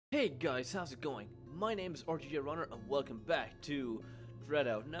Hey guys, how's it going? My name is RGJ Runner and welcome back to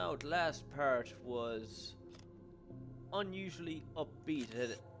DreadOut. Now, the last part was unusually upbeat. It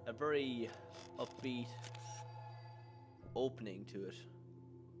had a very upbeat opening to it.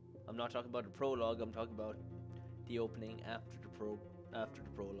 I'm not talking about the prologue, I'm talking about the opening after the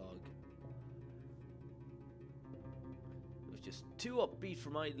prologue. It was just too upbeat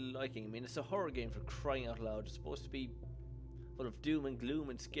for my liking. I mean, it's a horror game, for crying out loud. It's supposed to be full of doom and gloom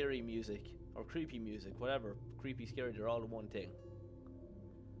and scary music, or creepy music, whatever. Creepy, scary, they're all one thing.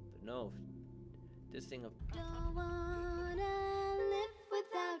 But no, this thing of... Don't wanna live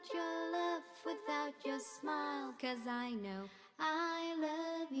without your love, without your smile, 'cause I know I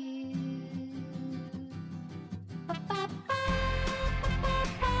love you.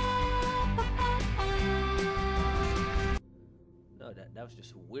 No, that was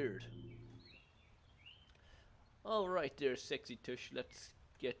just weird. Alright there, sexy tush, let's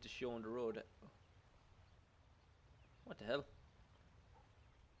get the show on the road. What the hell?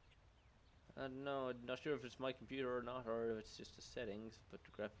 No, I'm not sure if it's my computer or not, or if it's just the settings, but the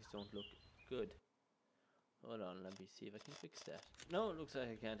graphics don't look good. Hold on, let me see if I can fix that. No, it looks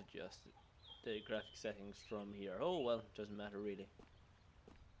like I can't adjust the graphic settings from here. Oh well, doesn't matter really.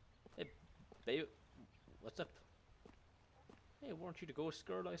 Hey, babe, what's up? Hey, weren't you the ghost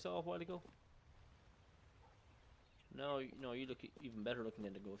girl I saw a while ago? No, you look even better looking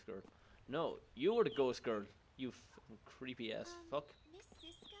than the ghost girl. No, you were the ghost girl. You fucking creepy ass fuck. Miss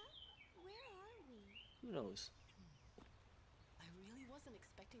Siska, where are we? Who knows? I really wasn't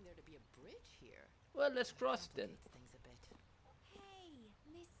expecting there to be a bridge here. Well, let's cross it then. Complicates things a bit. Hey,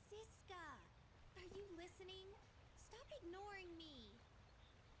 Miss Siska, are you listening? Stop ignoring me.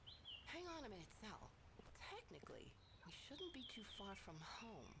 Hang on a minute, Sal. Technically, we shouldn't be too far from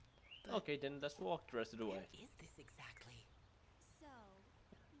home. But Okay, then let's walk the rest of the way. where is this exactly? So,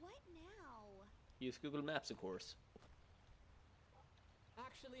 what now? Use Google Maps, of course.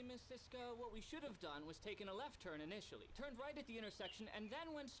 Actually, Miss Siska, what we should have done was taken a left turn initially, turned right at the intersection, and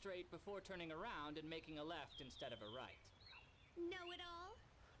then went straight before turning around and making a left instead of a right. Know it all?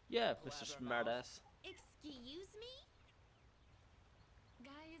 Yeah, Mr. Smartass. Excuse me?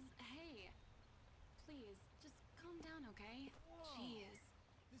 Guys, hey. Please, just calm down, okay? Whoa. Jeez.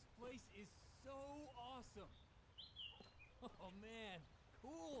 This place is so awesome. Oh man,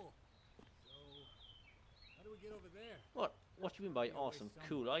 cool. So, how do we get over there? What? What you mean by awesome?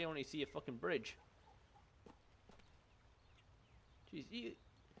 Cool, I only see a fucking bridge. Jeez,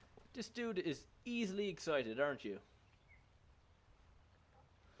 this dude is easily excited, aren't you?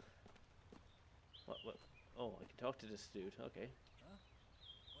 What? Oh, I can talk to this dude, okay. Huh?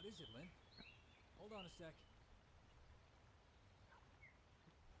 What is it, Lynn? Hold on a sec.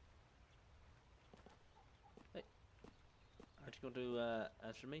 Hey, aren't you going to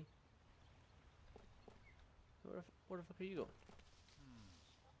answer me? Where the fuck are you going?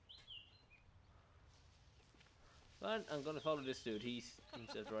 Fine, I'm gonna follow this dude. He seems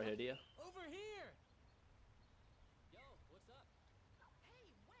to have the right idea. Over here! Yo, what's up? Hey,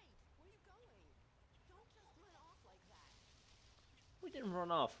 wait! Where are you going? Don't just run off like that. We didn't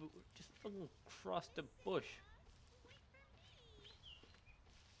run off. We just fucking crossed the bush. Wait for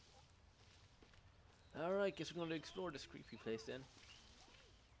me. Alright, guess we're going to explore this creepy place then.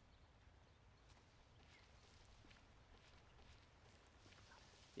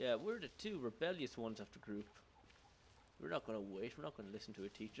 Yeah, we're the two rebellious ones of the group. We're not going to wait. We're not going to listen to a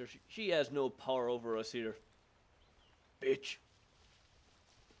teacher. She has no power over us here. Bitch.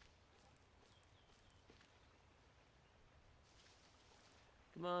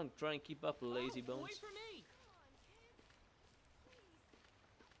 Come on, try and keep up, lazy Wait bones. for me!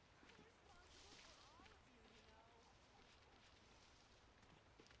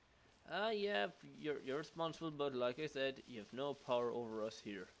 Yeah, you're responsible, but like I said, you have no power over us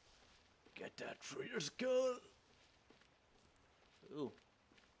here. Get that through your skull! Ooh,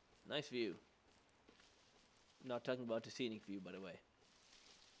 nice view. Not talking about the scenic view, by the way.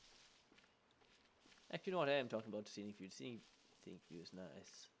 Actually, you know what? I am talking about the scenic view. The scenic view is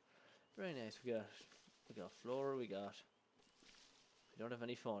nice, very nice. We got flora. We don't have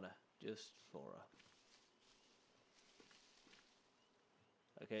any fauna, just flora.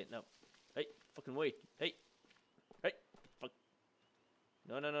 Okay, now, hey, fucking wait, hey, fuck.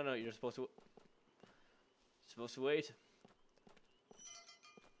 No, you're supposed to wait.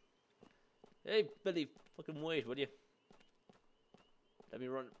 Hey, Billy, fucking wait, will you? Let me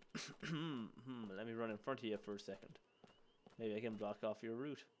run. Let me run in front of you for a second. Maybe I can block off your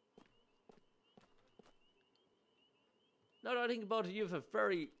route. Now that I think about it, you have a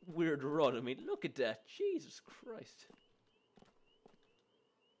very weird run. I mean, look at that. Jesus Christ.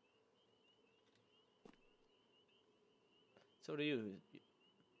 So do you.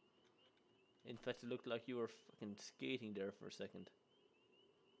 In fact, it looked like you were fucking skating there for a second.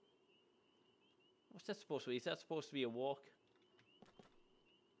 What's that supposed to be? Is that supposed to be a walk?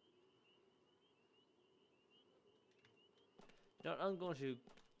 No, I'm going to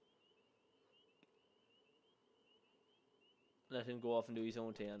let him go off and do his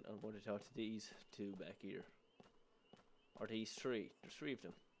own thing. And I'm going to talk to these two back here. Or these three. There's three of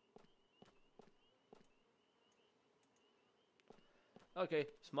them. Okay,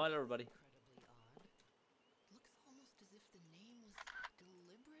 smile everybody. Incredibly odd. Looks almost as if the name was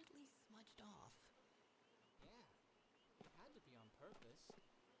deliberately smudged off. Yeah, it had to be on purpose.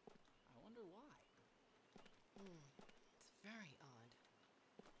 I wonder why. It's very odd.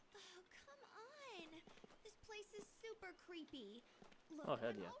 Oh, come on! This place is super creepy. Look, Oh,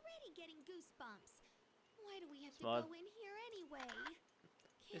 hell I'm yeah. already getting goosebumps. Why do we have Smile. to go in here anyway?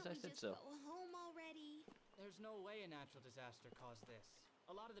 Yes, Can't I we said just so. go home already? There's no way a natural disaster caused this.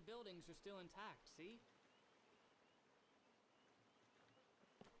 A lot of the buildings are still intact, see?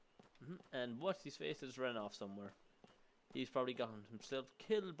 And what's his face has ran off somewhere. He's probably gotten himself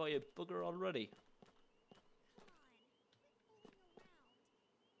killed by a bugger already. Come on, quit fooling around.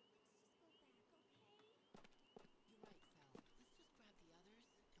 Let's just go back, okay? You're right, Sal. Let's just grab the others and we'll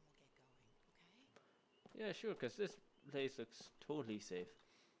get going, okay? Yeah, sure, because this place looks totally safe.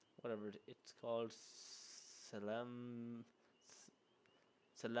 Whatever it's called. Salamai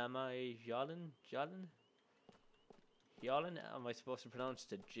Yalin? Yalin? Yalin? Am I supposed to pronounce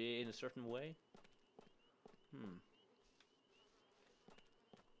the J in a certain way?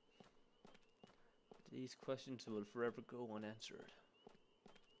 These questions will forever go unanswered.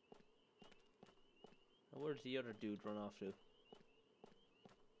 Now, where did the other dude run off to? Oh,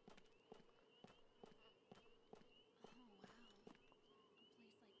 wow. A place like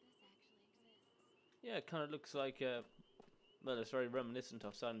this actually exists. Yeah, it kind of looks like, well, it's very reminiscent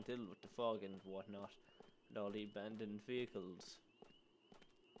of Silent Hill with the fog and whatnot, and all the abandoned vehicles.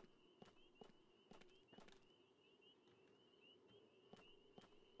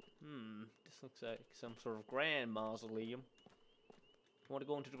 This looks like some sort of grand mausoleum. Want to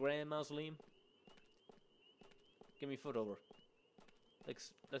go into the grand mausoleum? Give me a foot over.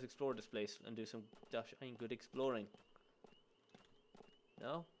 Let's explore this place and do some dash good exploring.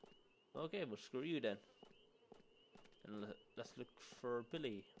 No? Okay, well screw you then. And let's look for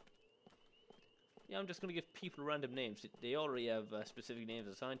Billy. Yeah, I'm just gonna give people random names. They already have specific names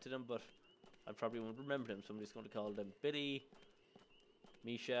assigned to them, but I probably won't remember them, so I'm just going to call them Billy,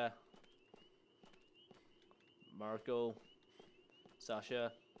 Misha, Marco,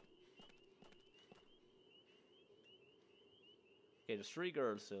 Sasha. Okay, there's three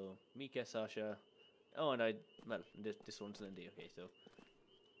girls, so Mika, Sasha. Oh, and this one's Lindy. Okay, so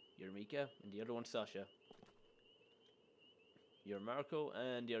you're Mika, and the other one's Sasha. You're Marco,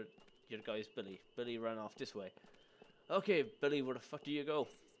 and your guy's Billy. Billy ran off this way. Okay, Billy, where the fuck do you go?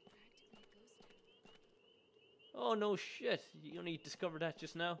 Oh no shit! You only discovered that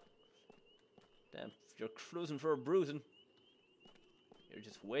just now. Damn, you're cruising for a bruising. You're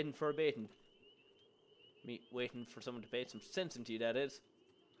just waiting for a baiting. Me waiting for someone to bait some sense into you, that is.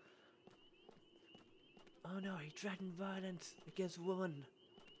 Oh no, he threatened violence against a woman.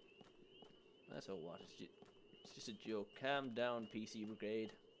 That's all what, it's just a joke. Calm down, PC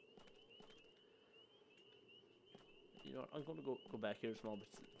Brigade. You know what, I'm going to go back here a small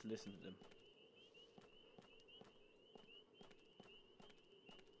bit to listen to them.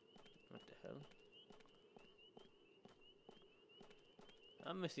 What the hell?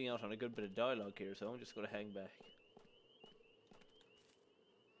 I'm missing out on a good bit of dialogue here, so I'm just going to hang back.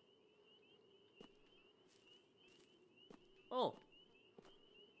 Oh!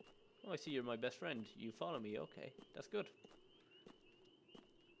 Oh, I see you're my best friend. You follow me, okay. That's good.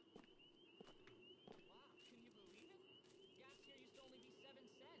 Wow, can you believe it? Gas here used to only be 7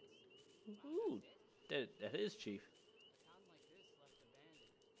 cents. Wow, Ooh, that's it? that is cheap. A town like this left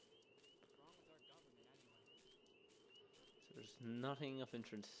abandoned. What's wrong with our government anyway? So there's nothing of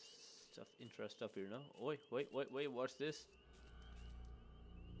interest up here, no? Oi, wait, what's this?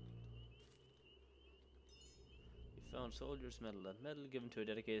 You found soldier's medal. A medal given to a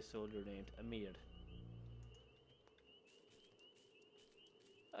dedicated soldier named Amir.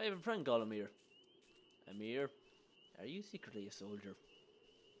 I have a friend called Amir. Amir, are you secretly a soldier?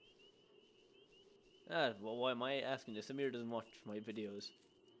 Well, why am I asking this? Amir doesn't watch my videos.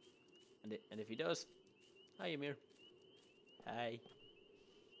 And if he does, hi Amir. Hi.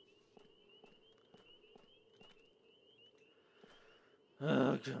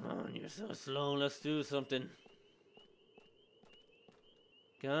 Oh, come on, you're so slow. Let's do something.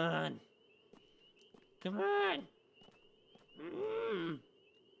 Come on. Come on.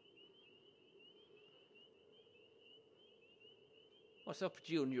 What's up with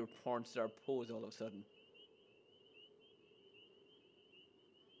you and your porn star pose all of a sudden?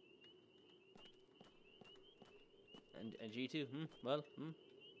 And you too? Well,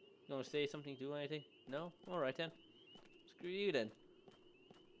 You gonna say something, do anything? No? Alright then. Screw you then.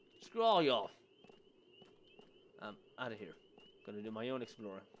 Screw all y'all. I'm out of here. Gonna do my own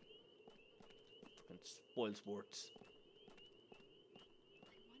exploring. Fucking spoil sports.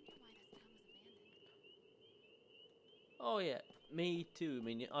 Oh yeah, me too. I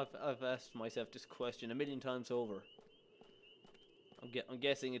mean, I've asked myself this question a million times over. I'm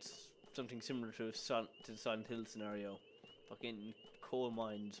guessing it's something similar to the Silent Hill scenario. Fucking coal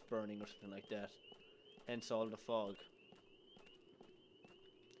mines burning or something like that. Hence all the fog.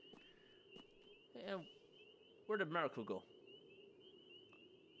 Yeah, where did Marco go?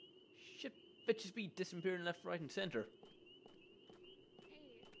 Shit, bitches be disappearing left, right, and center.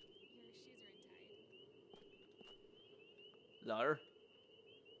 Hey, your shoes are untied. Liar.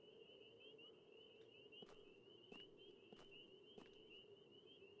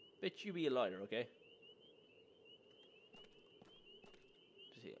 Bitch, you be a liar, okay?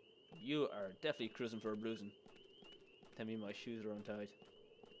 See, you are definitely cruising for a bruising. Tell me my shoes are untied.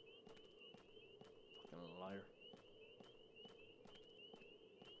 Fucking liar.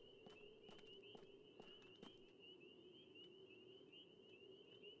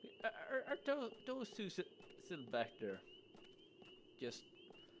 Are those two still back there? Just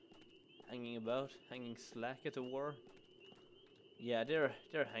hanging about, hanging slack as it were? Yeah, they're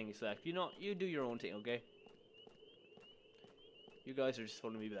hanging slack. You know, you do your own thing, okay? You guys are just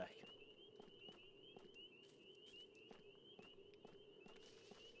holding me back.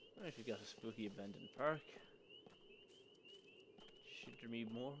 Alright, we got a spooky abandoned park. Should there be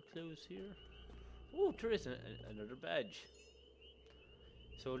more clues here? Oh, there is another badge.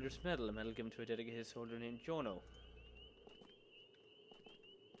 Soldier's medal, a medal given to a dedicated soldier named Jono.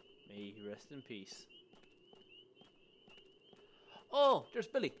 May he rest in peace. Oh, there's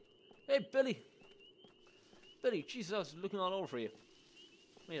Billy. Hey, Billy. Billy, Jesus, I was looking all over for you.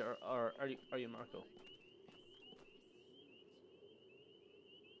 Wait, are you Marco?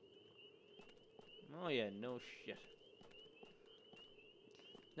 Oh yeah, no shit.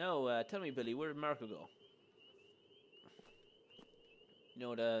 Now, tell me, Billy, where did Marco go?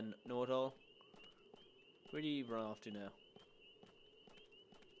 Know it all? Where do you run off to now?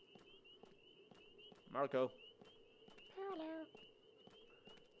 Marco. Hello.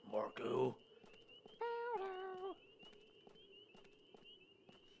 Marco. Hello.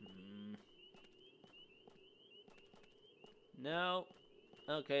 No.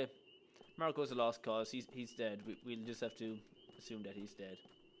 Okay. Marco's a lost cause. He's dead. We'll just have to assume that he's dead.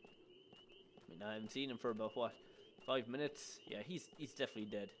 I mean, I haven't seen him for about what, 5 minutes? Yeah, he's definitely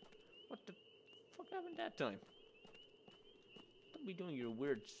dead. What the fuck happened that time? Don't be doing your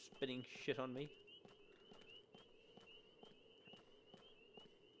weird spinning shit on me.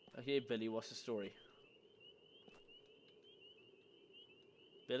 Okay, Billy, what's the story?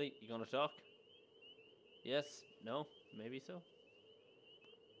 Billy, you gonna talk? Yes? No? Maybe so?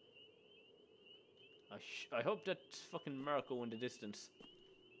 I hope that's fucking Marco in the distance.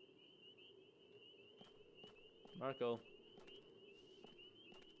 Marco.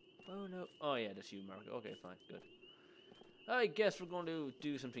 Oh no. Oh yeah, that's you, Marco. Okay, fine, good. I guess we're going to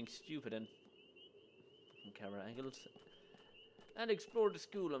do something stupid and camera angles and explore the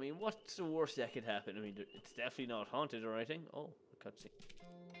school. I mean, what's the worst that could happen? I mean, it's definitely not haunted or anything. Oh, a cutscene.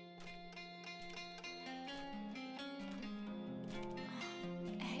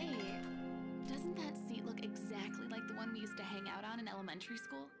 Hey, doesn't that seat look exactly like the one we used to hang out on in elementary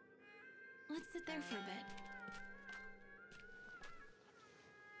school? Let's sit there for a bit.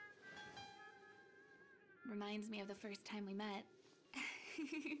 Reminds me of the first time we met.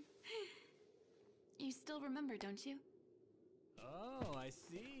 You still remember, don't you? Oh, I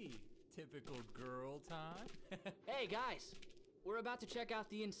see. Typical girl time. Hey guys, we're about to check out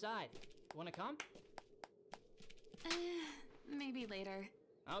the inside. Wanna come? Maybe later.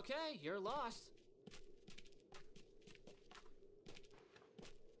 Okay, you're lost.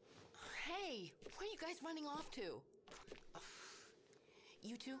 Hey, where are you guys running off to?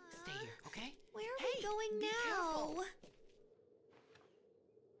 You two, stay here, okay? Where are Hey, we going be now? careful.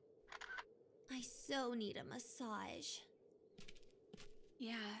 I so need a massage.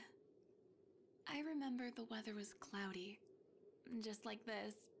 Yeah. I remember the weather was cloudy. Just like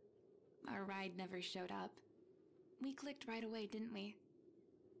this. Our ride never showed up. We clicked right away, didn't we?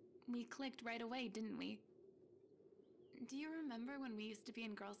 We clicked right away, didn't we? Do you remember when we used to be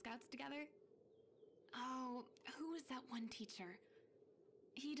in Girl Scouts together? Oh, who was that one teacher?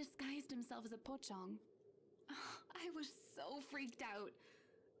 He disguised himself as a pocong. I was so freaked out.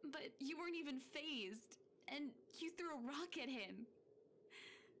 But you weren't even phased. And you threw a rock at him.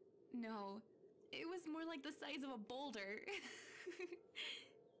 No, it was more like the size of a boulder.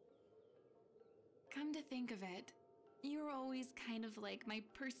 Come to think of it, you were always kind of like my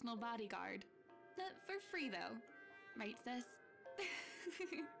personal bodyguard. For free, though. Right, sis?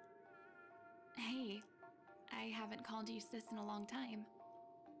 Hey, I haven't called you sis in a long time.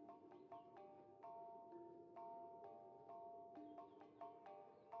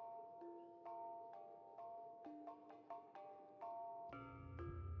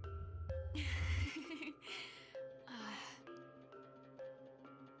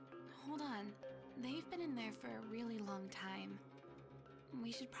 Hold on. They've been in there for a really long time.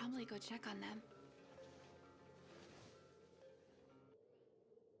 We should probably go check on them.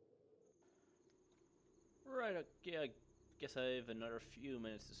 Right, okay, I guess I have another few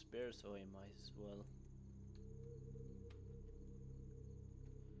minutes to spare, so I might as well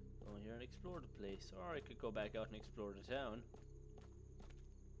go in here and explore the place. Or I could go back out and explore the town.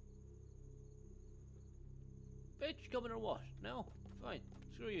 Bitch, coming or what? No? Fine.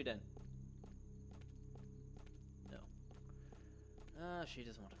 Screw you then. No. Ah, she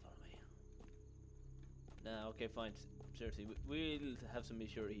doesn't want to follow me. Nah, okay, fine. Seriously, we'll have some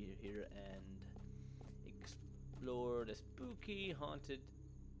maturity here and explore the spooky, haunted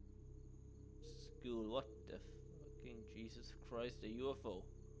school. What the fucking Jesus Christ, a UFO.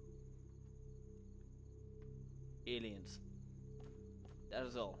 Aliens. That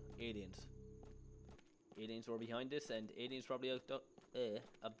is all. Aliens. Aliens were behind this, and aliens probably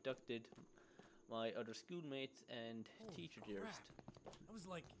abducted my other schoolmates and Holy teacher crap. dearest. That was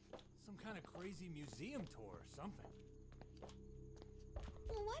like some kind of crazy museum tour or something.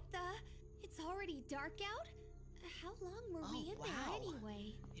 What the? It's already dark out? How long were we in there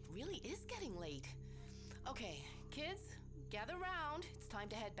anyway? It really is getting late. Okay, kids, gather round. It's time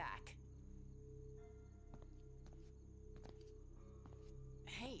to head back.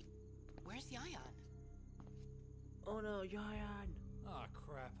 Hey, where's Yayan? Oh no, Yayan! Ah,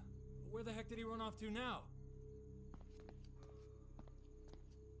 crap. Where the heck did he run off to now?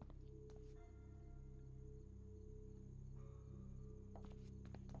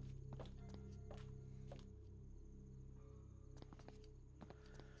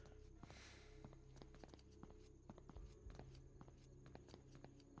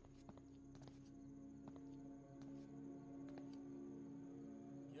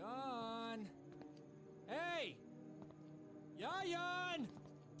 Yayan! Hey! Yayan!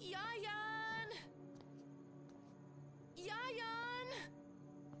 Yayan! Yayan!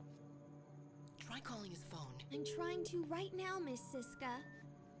 Try calling his phone. I'm trying to right now, Miss Siska.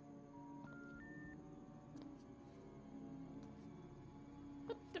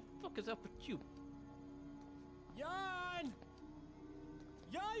 What the fuck is up with you? Yan!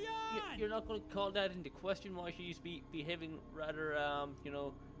 Yayan! You're not going to call that into question why she's behaving rather, you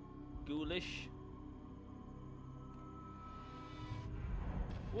know, ghoulish?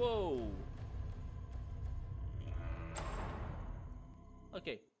 Whoa!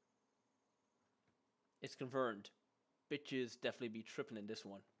 Okay. It's confirmed. Bitches definitely be tripping in this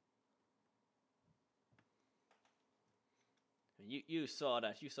one. You saw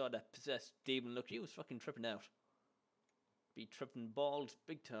that. You saw that possessed demon look. She was fucking tripping out. Be tripping balls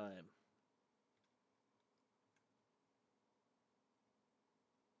big time.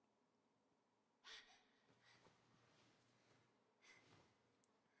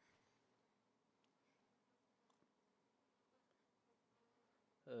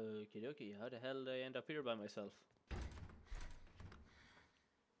 Okie dokie, how the hell did I end up here by myself?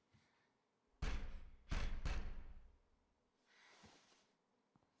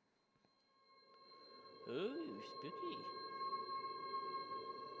 Ooh, spooky.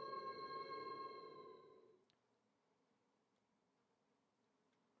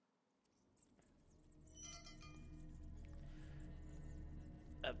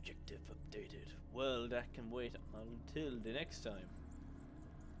 Objective updated. Well, that can wait until the next time.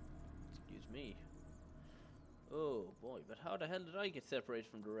 Excuse me. Oh boy, but how the hell did I get separated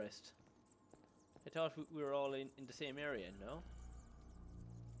from the rest? I thought we were all in the same area, no?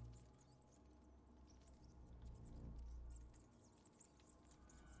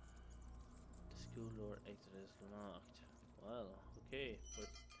 The school door exit is locked. Well, okay, but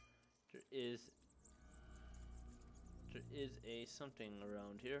there is a something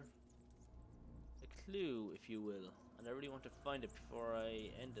around here. A clue, if you will. And I really want to find it before I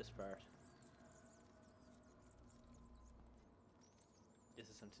end this part. Is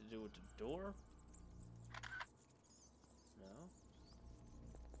it something to do with the door?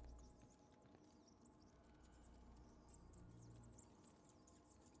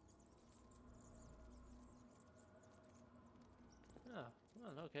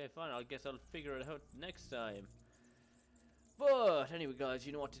 Well, okay, fine. I guess I'll figure it out next time. But anyway, guys,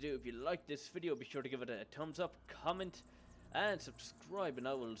 you know what to do. If you like this video, be sure to give it a thumbs up, comment, and subscribe. And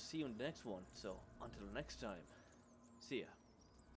I will see you in the next one. So, until next time, see ya.